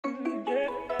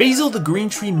Basil the green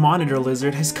tree monitor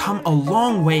lizard has come a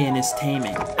long way in his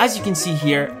taming. As you can see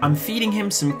here, I'm feeding him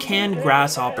some canned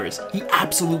grasshoppers. He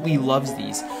absolutely loves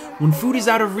these. When food is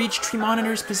out of reach, tree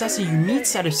monitors possess a unique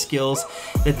set of skills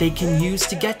that they can use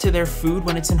to get to their food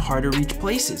when it's in hard to reach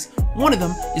places. One of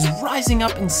them is rising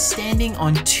up and standing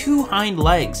on 2 hind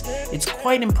legs. It's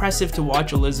quite impressive to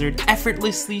watch a lizard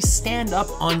effortlessly stand up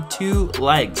on 2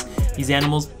 legs. These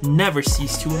animals never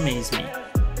cease to amaze me.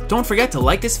 Don't forget to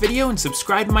like this video and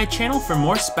subscribe to my channel for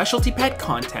more specialty pet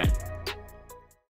content.